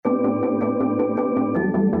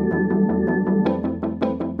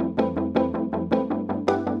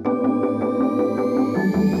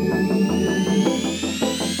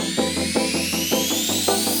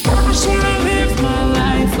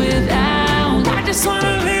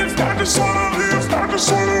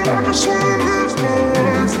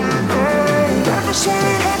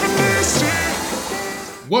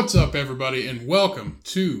What's up, everybody, and welcome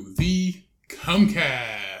to the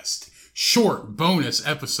Cummcast. Short bonus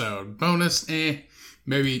episode. Bonus,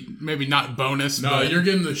 maybe not bonus. No, but you're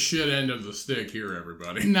getting the shit end of the stick here,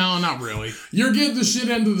 everybody. No, not really. You're getting the shit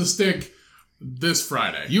end of the stick this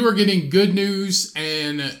Friday. You are getting good news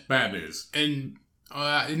and bad news. And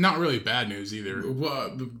not really bad news either.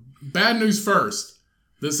 Bad news first.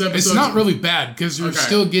 This episode. It's not really bad because you're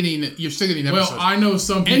still getting episodes. Well, I know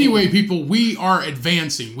some people. Anyway, people, we are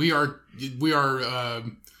advancing. We are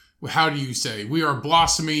how do you say? We are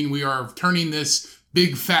blossoming. We are turning this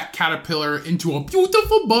big fat caterpillar into a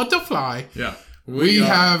beautiful butterfly. Yeah. We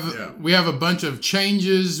have a bunch of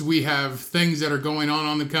changes. We have things that are going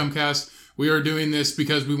on the Cummcast. We are doing this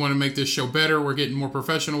because we want to make this show better. We're getting more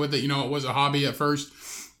professional with it. You know, it was a hobby at first.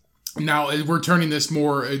 Now we're turning this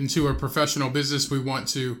more into a professional business. We want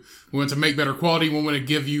to make better quality. We want to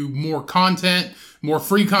give you more content, more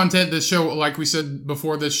free content. This show, like we said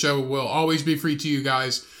before, this show will always be free to you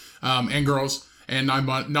guys and girls and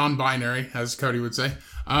non-binary, as Cody would say.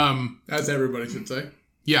 As everybody should say.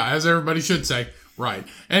 Yeah, as everybody should say. Right.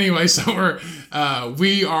 Anyway, so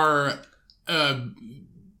we are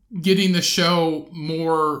getting the show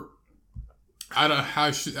more. I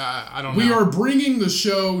don't know. We are bringing the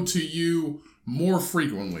show to you more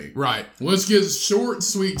frequently. Right. Let's get short,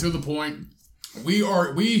 sweet, to the point. We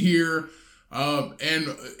here,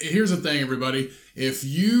 and here's the thing, everybody. If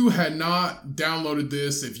you had not downloaded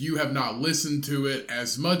this, if you have not listened to it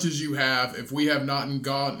as much as you have, if we have not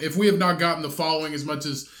gotten the following as much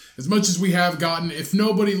as we have gotten, if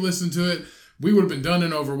nobody listened to it, we would have been done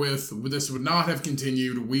and over with. This would not have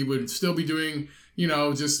continued. We would still be doing,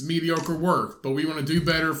 just mediocre work. But we want to do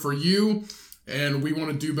better for you, and we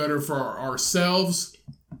want to do better for ourselves.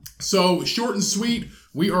 So, short and sweet,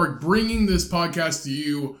 we are bringing this podcast to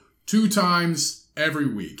you 2 times every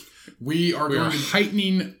week. We are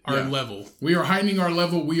heightening our level. We are heightening our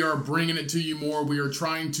level. We are bringing it to you more. We are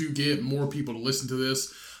trying to get more people to listen to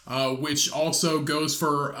this, which also goes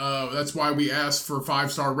for, that's why we asked for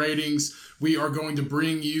 5-star ratings. We are going to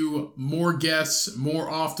bring you more guests more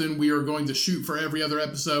often. We are going to shoot for every other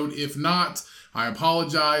episode. If not, I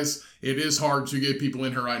apologize. It is hard to get people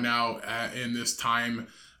in here right now in this time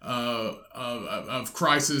of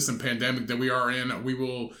crisis and pandemic that we are in. We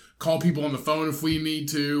will call people on the phone if we need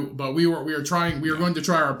to, but we are going to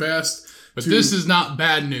try our best. But this is not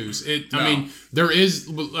bad news. I mean, there is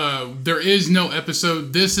no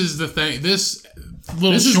episode. This is the thing. This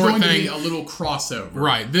is going to be a little crossover.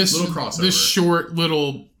 Right. This short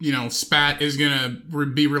little, spat is going to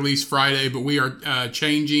be released Friday, but we are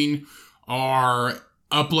changing our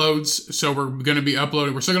uploads. So we're going to be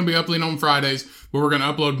uploading. We're still going to be uploading on Fridays, but we're going to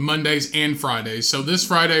upload Mondays and Fridays. So this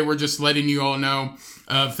Friday, we're just letting you all know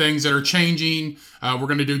of things that are changing. We're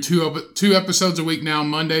going to do two episodes a week now,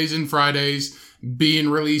 Mondays and Fridays, being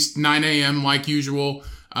released 9 a.m. like usual.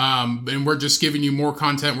 And we're just giving you more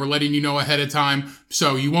content. We're letting you know ahead of time.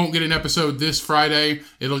 So you won't get an episode this Friday.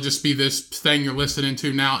 It'll just be this thing you're listening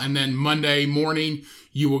to now. And then Monday morning,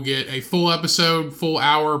 you will get a full episode, full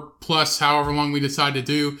hour plus however long we decide to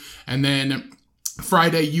do. And then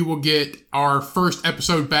Friday, you will get our first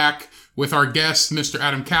episode back with our guest, Mr.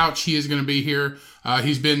 Adam Couch. He is going to be here.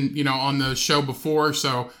 He's been, on the show before,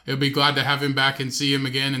 so it'll be glad to have him back and see him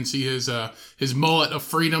again and see his mullet of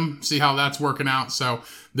freedom, see how that's working out. So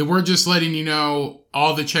we're just letting you know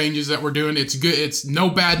all the changes that we're doing. It's good. It's no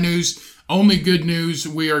bad news, only good news.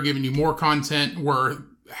 We are giving you more content. We're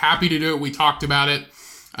happy to do it. We talked about it.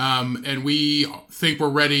 And we think we're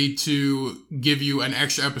ready to give you an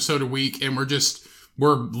extra episode a week, and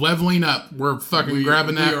we're leveling up. We're fucking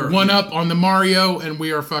grabbing that one up on the Mario, and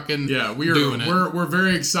we are fucking doing it. We're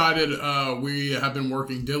very excited. We have been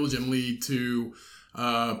working diligently to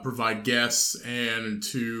provide guests and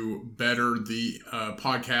to better the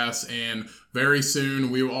podcast. And very soon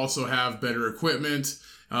we will also have better equipment.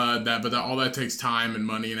 But all that takes time and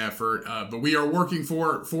money and effort. But we are working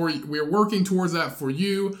we are working towards that for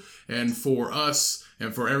you and for us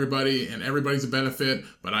and for everybody, and everybody's a benefit.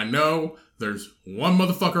 But I know there's one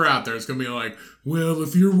motherfucker out there that's going to be like, well,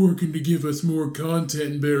 if you're working to give us more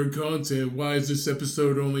content and better content, why is this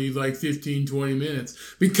episode only like 15, 20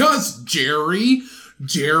 minutes? Because Jerry,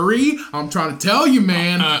 I'm trying to tell you,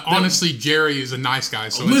 man. Honestly, Jerry is a nice guy.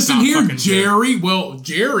 So listen it's not here, Jerry. Well,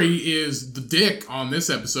 Jerry is the dick on this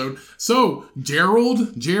episode. So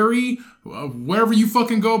Jerry, whatever you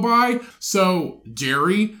fucking go by. So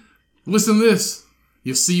Jerry, listen to this.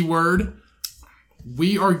 You C word.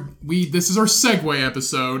 This is our segue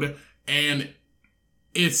episode, and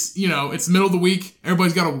it's middle of the week.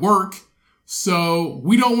 Everybody's got to work. So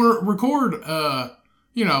we don't want to record,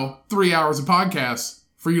 3 hours of podcasts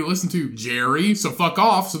for you to listen to, Jerry. So fuck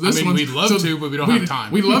off. So this we'd love to, but we don't have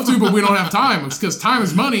time. We'd love to, but we don't have time. It's because time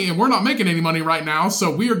is money, and we're not making any money right now.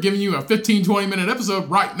 So we are giving you a 15, 20-minute episode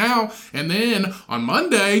right now. And then on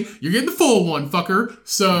Monday, you're getting the full one, fucker.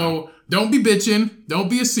 So don't be bitching. Don't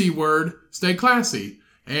be a C word. Stay classy.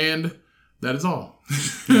 And that is all.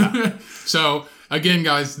 Yeah. So again,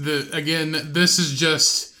 guys, this is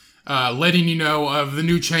just letting you know of the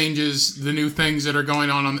new changes, the new things that are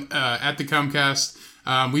going on at the Cummcast.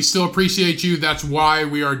 We still appreciate you. That's why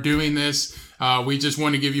we are doing this. We just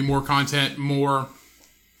want to give you more content, more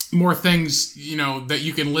things, that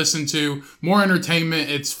you can listen to, more entertainment.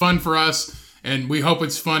 It's fun for us, and we hope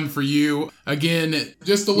it's fun for you. Again,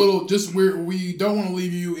 we don't want to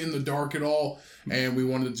leave you in the dark at all, and we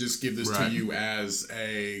wanted to just give this to you as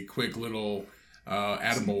a quick little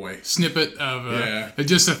attaboy snippet of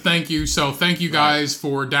just a thank you. So thank you guys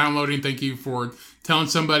for downloading. Thank you for telling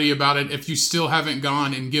somebody about it. If you still haven't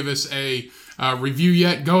gone and give us a review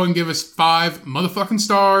yet, go and give us 5 motherfucking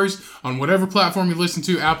stars on whatever platform you listen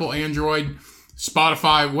to, Apple, Android,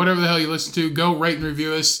 Spotify, whatever the hell you listen to. Go rate and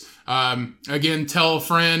review us. Again, tell a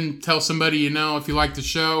friend, tell somebody you know if you like the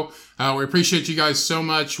show. We appreciate you guys so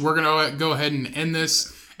much. We're going to go ahead and end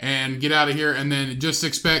this and get out of here, and then just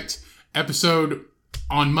expect episode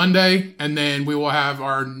on Monday, and then we will have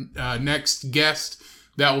our next guest.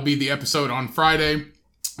 That will be the episode on Friday.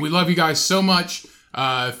 We love you guys so much.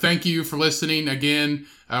 Thank you for listening. Again,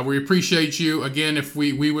 we appreciate you. Again, if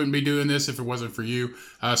we wouldn't be doing this if it wasn't for you.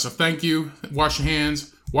 So thank you. Wash your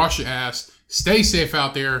hands. Wash your ass. Stay safe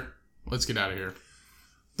out there. Let's get out of here.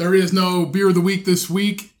 There is no beer of the week this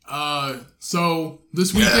week. So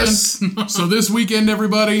this weekend,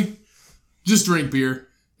 everybody, just drink beer.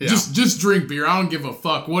 Yeah. Just drink beer. I don't give a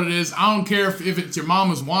fuck what it is. I don't care if it's your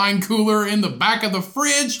mama's wine cooler in the back of the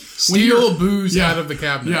fridge. Steal booze out of the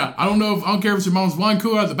cabinet. Yeah, I don't care if it's your mama's wine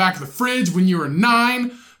cooler out of the back of the fridge when you were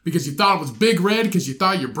 9 because you thought it was Big Red because you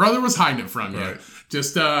thought your brother was hiding it from you. Right.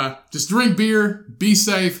 Just drink beer. Be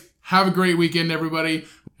safe. Have a great weekend, everybody.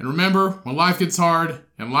 And remember, when life gets hard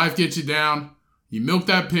and life gets you down, you milk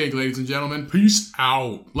that pig, ladies and gentlemen. Peace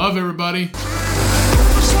out. Love everybody.